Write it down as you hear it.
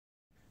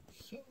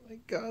Oh my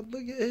god,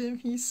 look at him.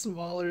 He's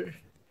smaller.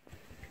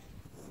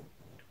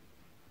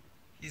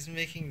 He's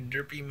making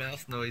derpy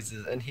mouth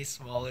noises and he's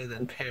smaller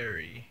than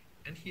Perry.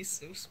 And he's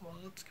so small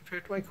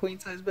compared to my queen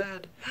size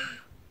bed.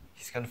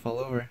 He's gonna fall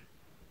over.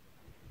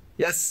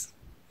 Yes!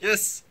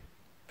 Yes!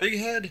 Big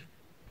head!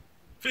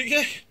 Big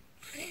head!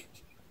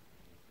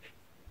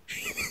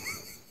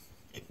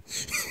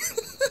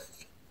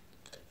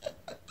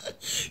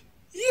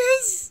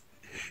 Yes!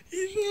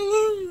 He fell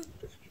over!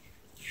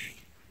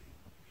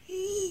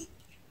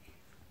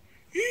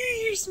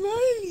 You're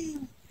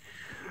smiling!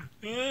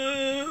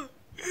 Why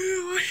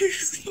are you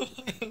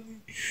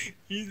smiling?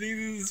 You think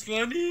this is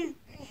funny?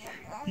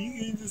 You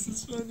think this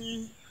is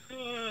funny?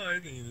 Oh, I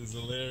think this is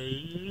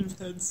hilarious.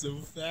 Your head's so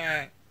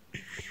fat.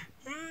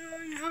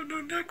 You have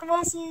no neck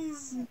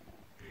muscles.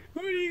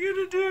 What are you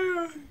gonna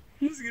do?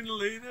 You're just gonna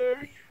lay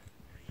there?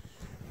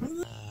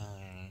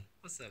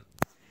 What's up?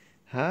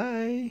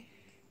 Hi.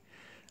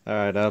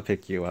 Alright, I'll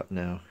pick you up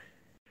now.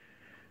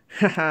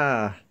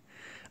 Haha!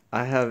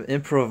 I have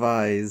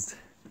improvised.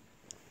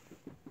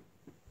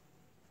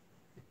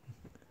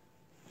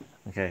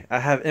 Okay, I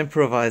have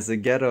improvised a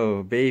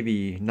ghetto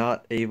baby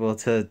not able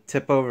to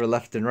tip over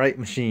left and right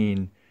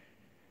machine.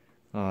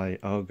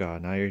 Oh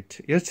god, now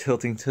you're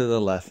tilting to the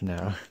left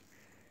now.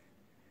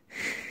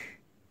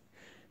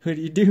 What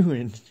are you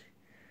doing?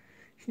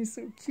 He's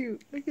so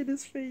cute. Look at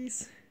his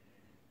face.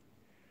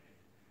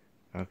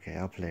 Okay,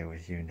 I'll play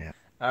with you now.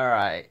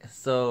 Alright,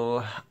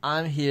 so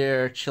I'm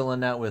here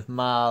chilling out with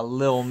my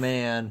little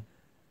man,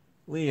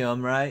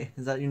 Liam, right?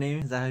 Is that your name?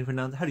 Is that how you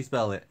pronounce it? How do you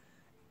spell it?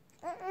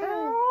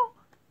 Liam.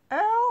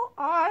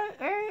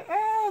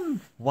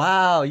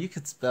 Wow, you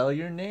could spell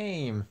your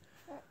name.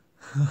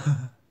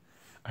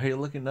 Are you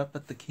looking up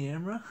at the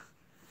camera?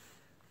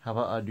 How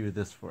about I do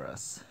this for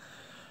us?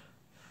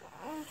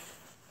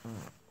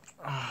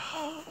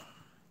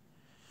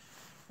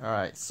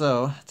 Alright,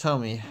 so tell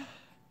me,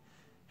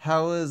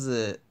 how is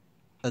it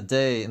a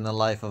day in the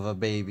life of a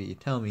baby?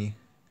 Tell me.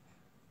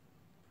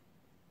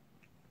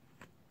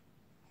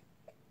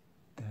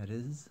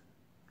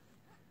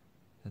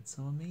 That's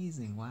so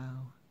amazing,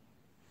 wow.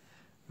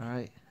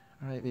 Alright,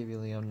 baby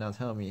Liam, now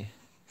tell me,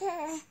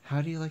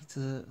 how do you like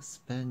to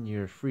spend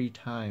your free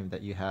time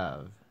that you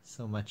have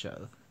so much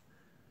of?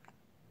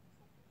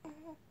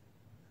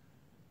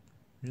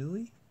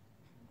 Really?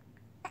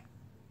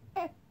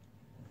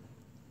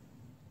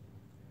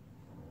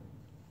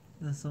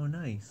 That's so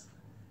nice.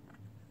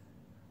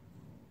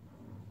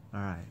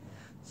 Alright,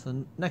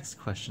 so next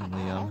question,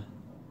 Liam.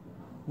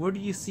 Where do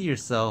you see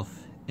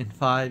yourself in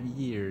 5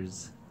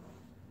 years?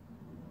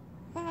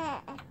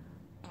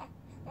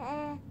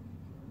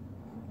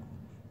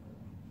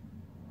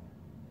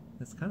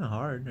 That's kind of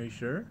hard, are you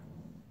sure?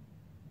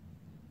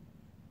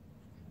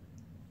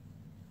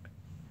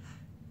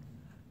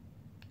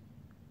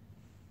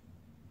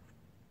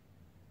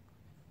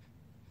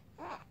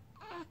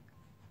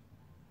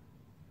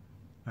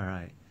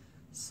 Alright,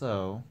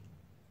 so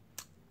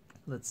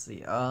let's see,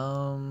 do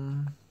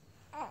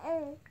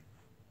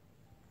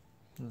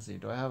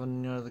I have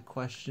any other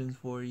questions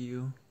for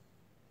you?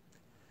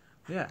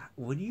 Yeah,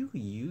 what do you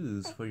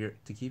use for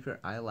to keep your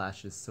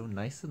eyelashes so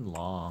nice and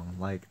long?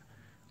 Like,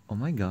 oh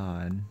my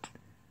god.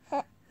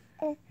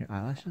 Your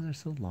eyelashes are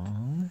so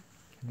long.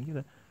 Can we get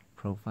a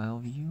profile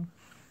view?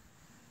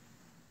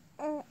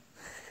 What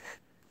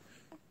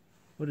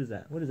is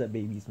that? What does that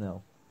baby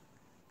smell?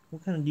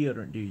 What kind of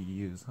deodorant do you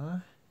use, huh?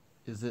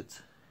 Is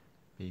it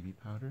baby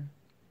powder?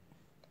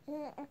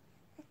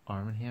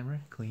 Arm &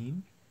 Hammer?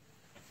 Clean?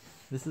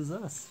 This is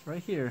us,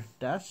 right here.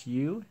 That's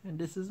you, and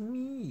this is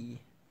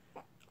me.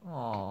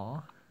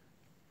 Aww.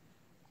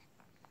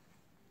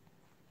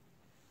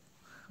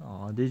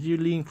 Aw, did you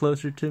lean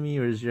closer to me,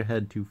 or is your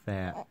head too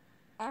fat?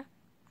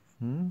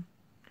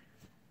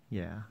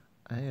 Yeah,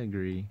 I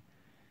agree.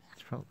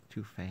 It's probably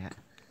too fat.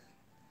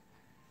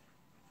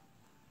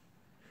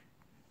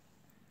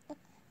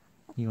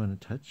 You want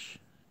to touch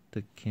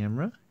the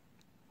camera?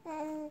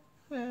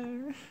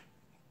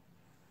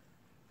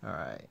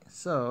 Alright,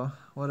 so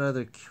what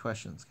other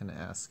questions can I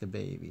ask a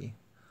baby?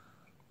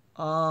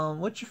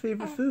 What's your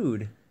favorite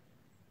food?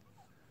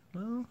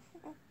 Well,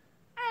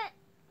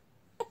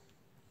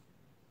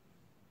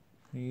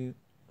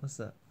 what's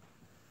that?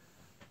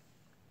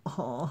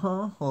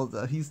 Oh, hold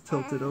up, he's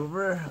tilted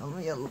over. Let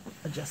me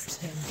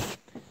adjust him.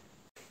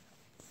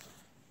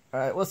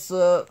 Alright, what's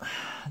up?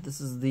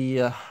 This is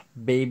the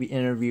baby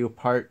interview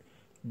part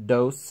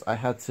dose. I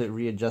had to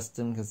readjust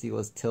him because he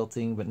was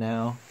tilting, but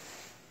now...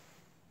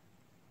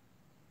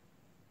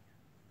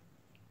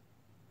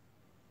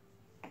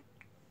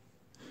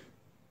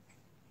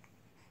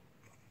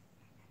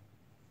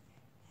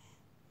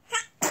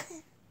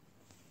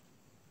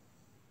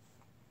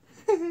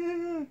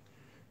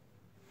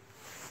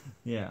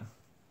 Yeah,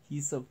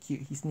 he's so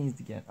cute. He sneezed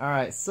again.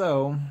 Alright,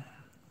 so...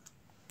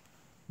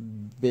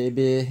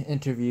 baby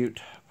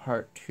interviewed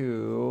part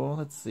 2.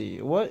 Let's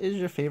see. What is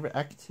your favorite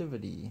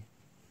activity?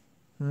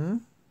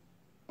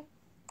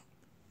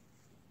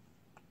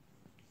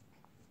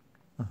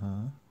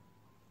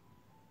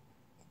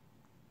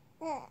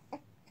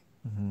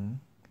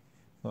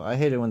 Well, I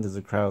hate it when there's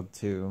a crowd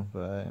too,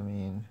 but I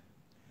mean,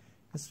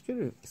 it's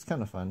good. It's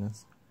kind of fun.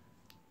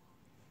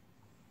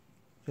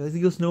 You like to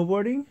go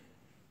snowboarding?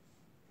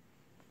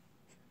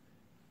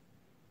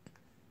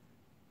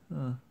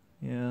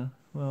 Yeah.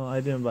 Well,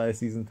 I didn't buy a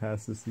season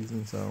pass this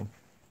season, so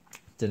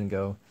didn't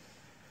go.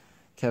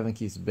 Kevin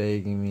keeps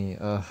begging me.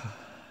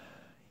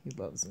 He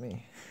loves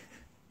me.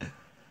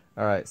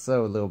 All right,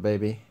 so little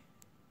baby.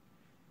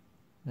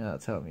 Now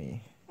tell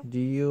me, do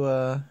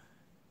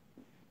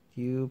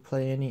you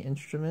play any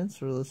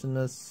instruments or listen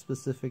to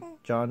specific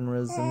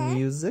genres of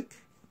music?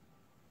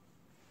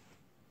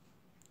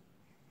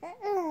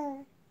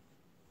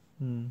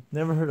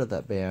 Never heard of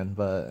that band,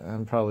 but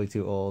I'm probably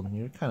too old.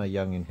 You're kind of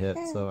young and hip,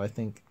 so I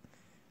think...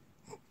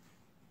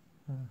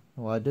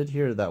 Well, I did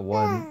hear that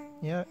one.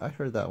 Yeah, I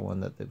heard that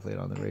one that they played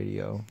on the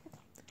radio.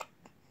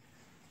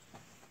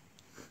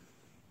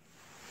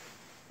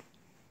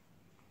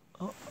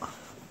 Oh.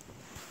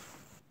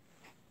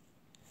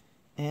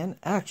 And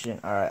action.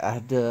 Alright, I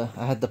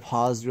had to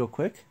pause real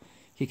quick.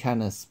 He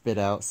kind of spit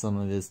out some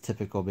of his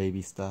typical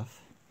baby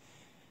stuff.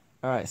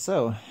 Alright,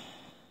 so...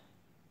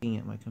 Looking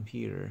at my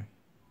computer.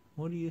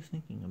 What are you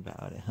thinking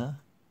about it, huh?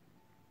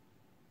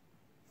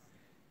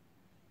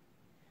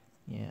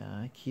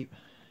 Yeah,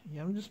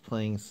 I'm just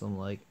playing some,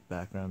 like,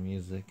 background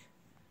music.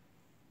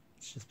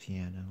 It's just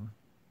piano.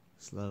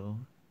 Slow.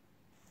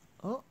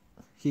 Oh,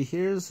 he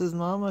hears his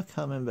mama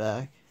coming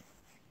back,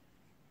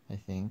 I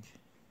think.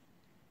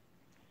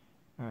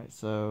 Alright,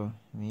 so,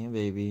 me and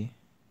baby,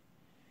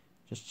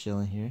 just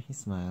chilling here. He's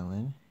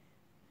smiling.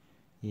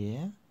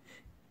 Yeah?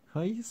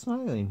 Why are you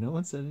smiling? No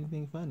one said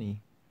anything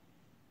funny.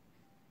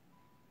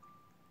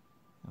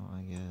 Oh,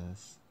 I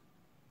guess.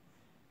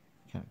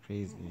 Kind of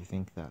crazy you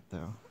think that,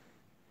 though.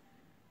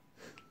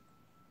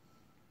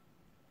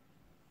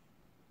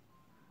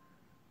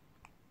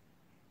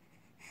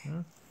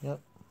 Huh? Yep.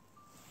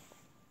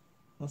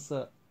 What's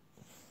up?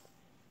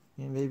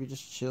 Me and baby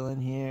just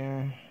chilling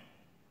here.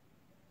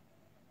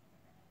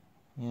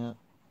 Yep.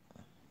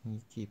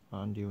 You keep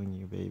on doing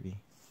you, baby.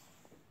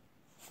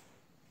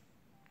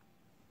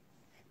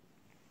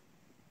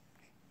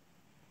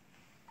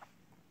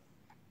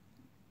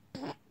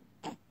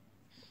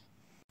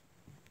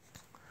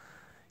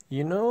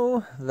 You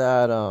know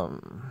that,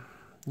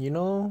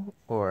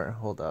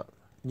 hold up.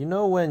 You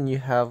know when you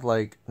have,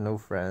 like, no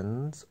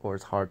friends, or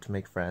it's hard to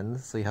make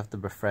friends, so you have to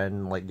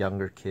befriend, like,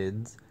 younger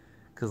kids,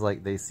 because,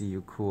 like, they see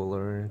you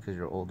cooler, because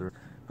you're older.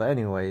 But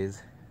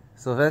anyways,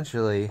 so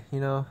eventually,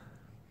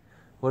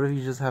 what if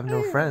you just have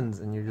no friends,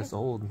 and you're just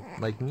old,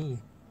 like me?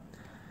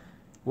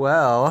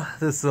 Well,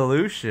 the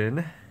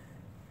solution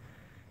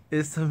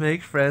is to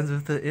make friends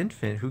with the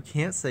infant who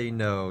can't say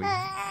no.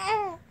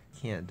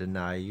 Can't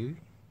deny you.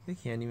 They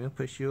can't even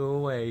push you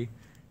away.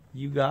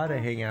 You gotta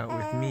hang out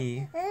with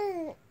me.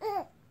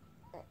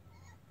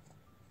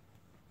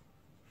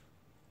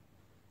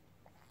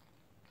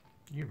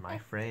 You're my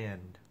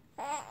friend.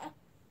 I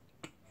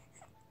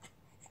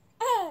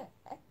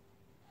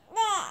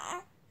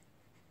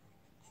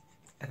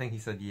think he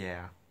said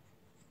yeah.